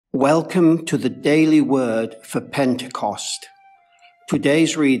Welcome to the Daily Word for Pentecost.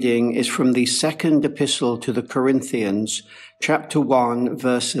 Today's reading is from the second epistle to the Corinthians, chapter 1,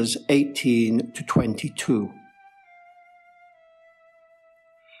 verses 18 to 22.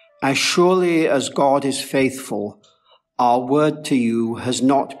 As surely as God is faithful, our word to you has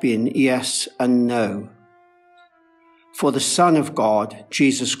not been yes and no. For the Son of God,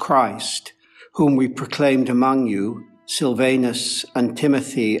 Jesus Christ, whom we proclaimed among you, Silvanus and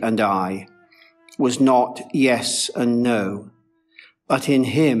Timothy and I, was not yes and no, but in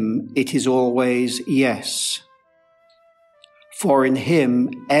him it is always yes. For in him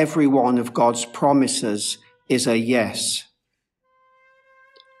every one of God's promises is a yes.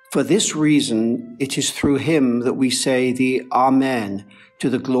 For this reason it is through him that we say the Amen to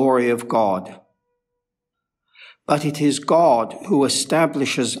the glory of God. But it is God who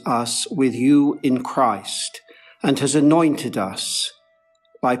establishes us with you in Christ, and has anointed us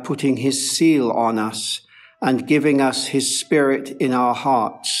by putting his seal on us and giving us his Spirit in our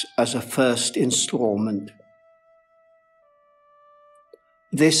hearts as a first installment.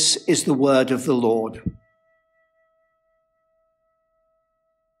 This is the word of the Lord.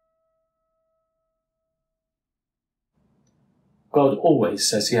 God always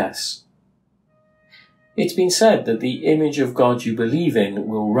says yes. It's been said that the image of God you believe in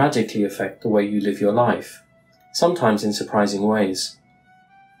will radically affect the way you live your life, sometimes in surprising ways.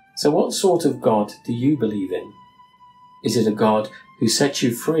 So what sort of God do you believe in? Is it a God who sets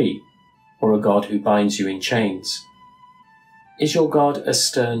you free, or a God who binds you in chains? Is your God a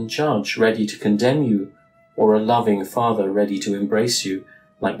stern judge ready to condemn you, or a loving Father ready to embrace you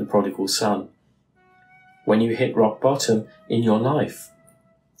like the prodigal son? When you hit rock bottom in your life,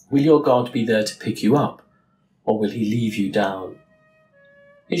 will your God be there to pick you up, or will he leave you down?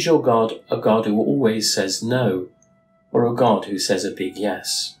 Is your God a God who always says no, or a God who says a big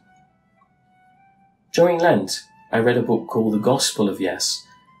yes? During Lent, I read a book called The Gospel of Yes.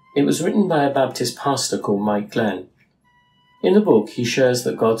 It was written by a Baptist pastor called Mike Glenn. In the book, he shares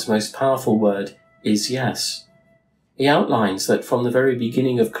that God's most powerful word is yes. He outlines that from the very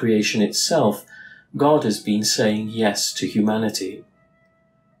beginning of creation itself, God has been saying yes to humanity.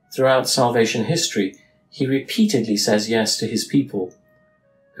 Throughout salvation history, he repeatedly says yes to his people,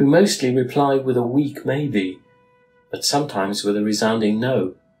 who mostly reply with a weak maybe, but sometimes with a resounding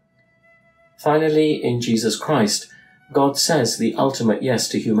no. Finally, in Jesus Christ, God says the ultimate yes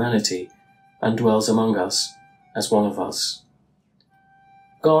to humanity and dwells among us as one of us.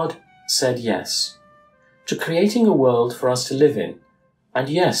 God said yes to creating a world for us to live in, and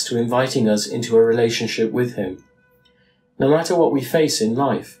yes to inviting us into a relationship with him. No matter what we face in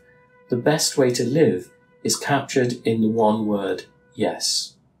life, the best way to live is captured in the one word,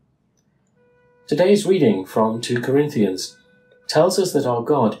 yes. Today's reading from 2 Corinthians tells us that our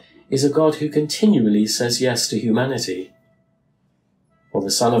God is a God who continually says yes to humanity. For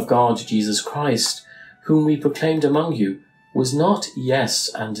the Son of God, Jesus Christ, whom we proclaimed among you, was not yes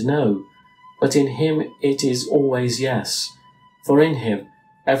and no, but in him it is always yes. For in him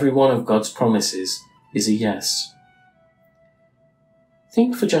every one of God's promises is a yes.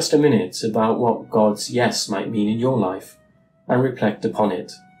 Think for just a minute about what God's yes might mean in your life, and reflect upon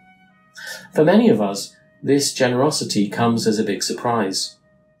it. For many of us, this generosity comes as a big surprise.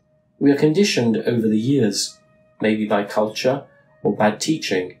 We are conditioned over the years, maybe by culture or bad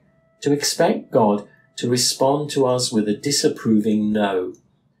teaching, to expect God to respond to us with a disapproving no.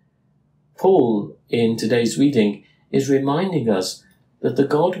 Paul, in today's reading, is reminding us that the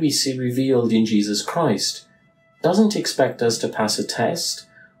God we see revealed in Jesus Christ doesn't expect us to pass a test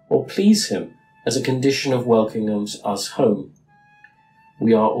or please him as a condition of welcoming us home.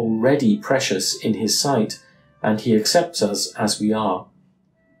 We are already precious in his sight, and he accepts us as we are.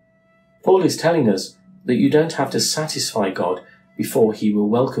 Paul is telling us that you don't have to satisfy God before he will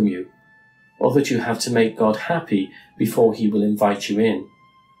welcome you, or that you have to make God happy before he will invite you in.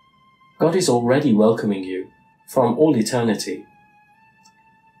 God is already welcoming you from all eternity.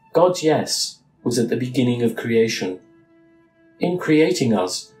 God's yes was at the beginning of creation. In creating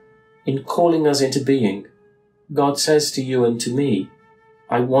us, in calling us into being, God says to you and to me,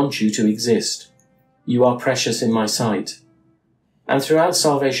 I want you to exist. You are precious in my sight. And throughout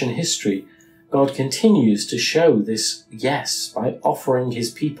salvation history, God continues to show this yes by offering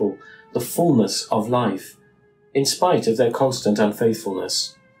his people the fullness of life, in spite of their constant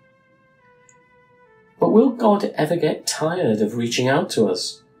unfaithfulness. But will God ever get tired of reaching out to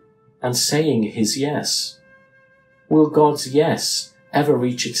us and saying his yes? Will God's yes ever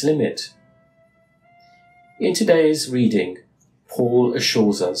reach its limit? In today's reading, Paul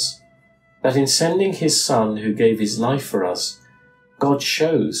assures us that in sending his Son who gave his life for us, God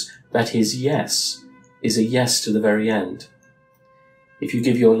shows that his yes is a yes to the very end. If you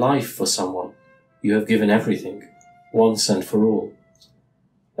give your life for someone, you have given everything, once and for all.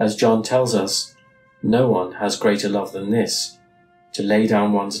 As John tells us, no one has greater love than this, to lay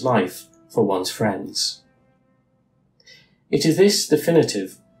down one's life for one's friends. It is this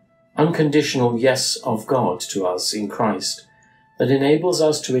definitive, unconditional yes of God to us in Christ that enables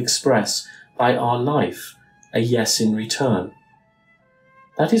us to express by our life a yes in return.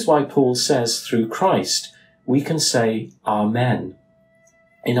 That is why Paul says through Christ we can say Amen.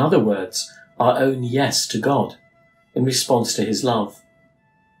 In other words, our own yes to God in response to his love.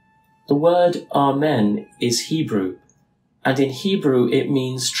 The word Amen is Hebrew, and in Hebrew it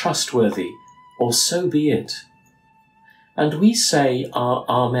means trustworthy, or so be it. And we say our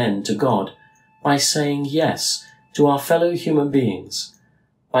Amen to God by saying yes to our fellow human beings,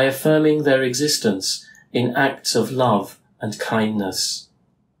 by affirming their existence in acts of love and kindness.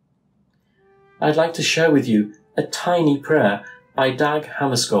 I'd like to share with you a tiny prayer by Dag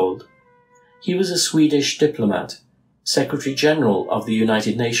Hammarskjöld. He was a Swedish diplomat, Secretary General of the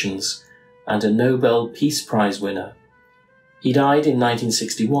United Nations, and a Nobel Peace Prize winner. He died in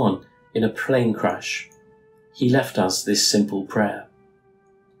 1961 in a plane crash. He left us this simple prayer.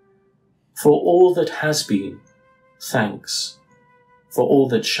 For all that has been, thanks. For all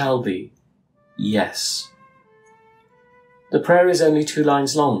that shall be, yes. The prayer is only 2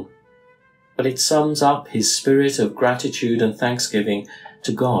 lines long, but it sums up his spirit of gratitude and thanksgiving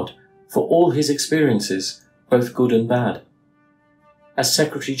to God for all his experiences, both good and bad. As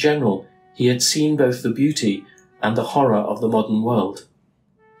Secretary General, he had seen both the beauty and the horror of the modern world.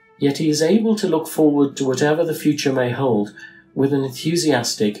 Yet he is able to look forward to whatever the future may hold with an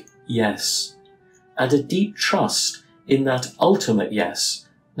enthusiastic yes, and a deep trust in that ultimate yes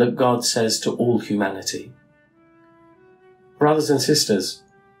that God says to all humanity. Brothers and sisters,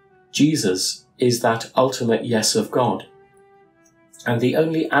 Jesus is that ultimate yes of God, and the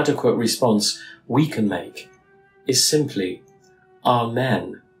only adequate response we can make is simply,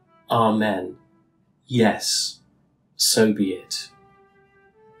 Amen, Amen, yes, so be it.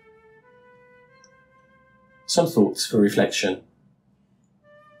 Some thoughts for reflection.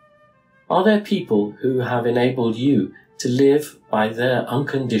 Are there people who have enabled you to live by their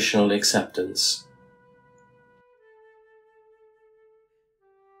unconditional acceptance?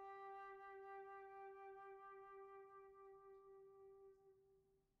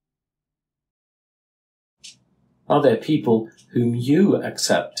 Are there people whom you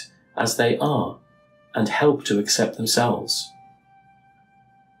accept as they are and help to accept themselves?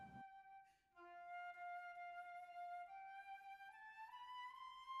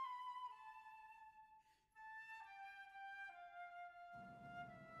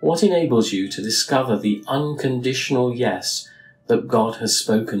 What enables you to discover the unconditional yes that God has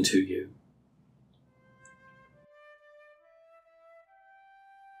spoken to you?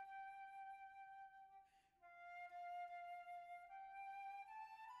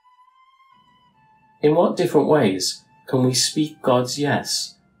 In what different ways can we speak God's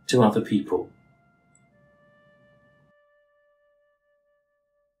yes to other people?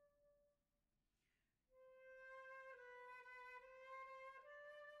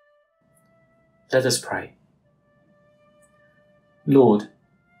 Let us pray. Lord,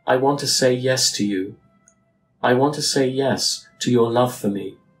 I want to say yes to you. I want to say yes to your love for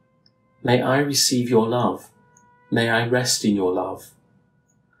me. May I receive your love. May I rest in your love.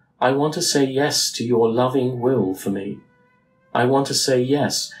 I want to say yes to your loving will for me. I want to say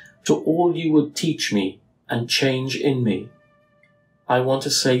yes to all you would teach me and change in me. I want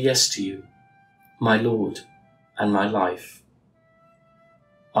to say yes to you, my Lord and my life.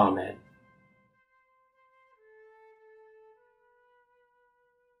 Amen.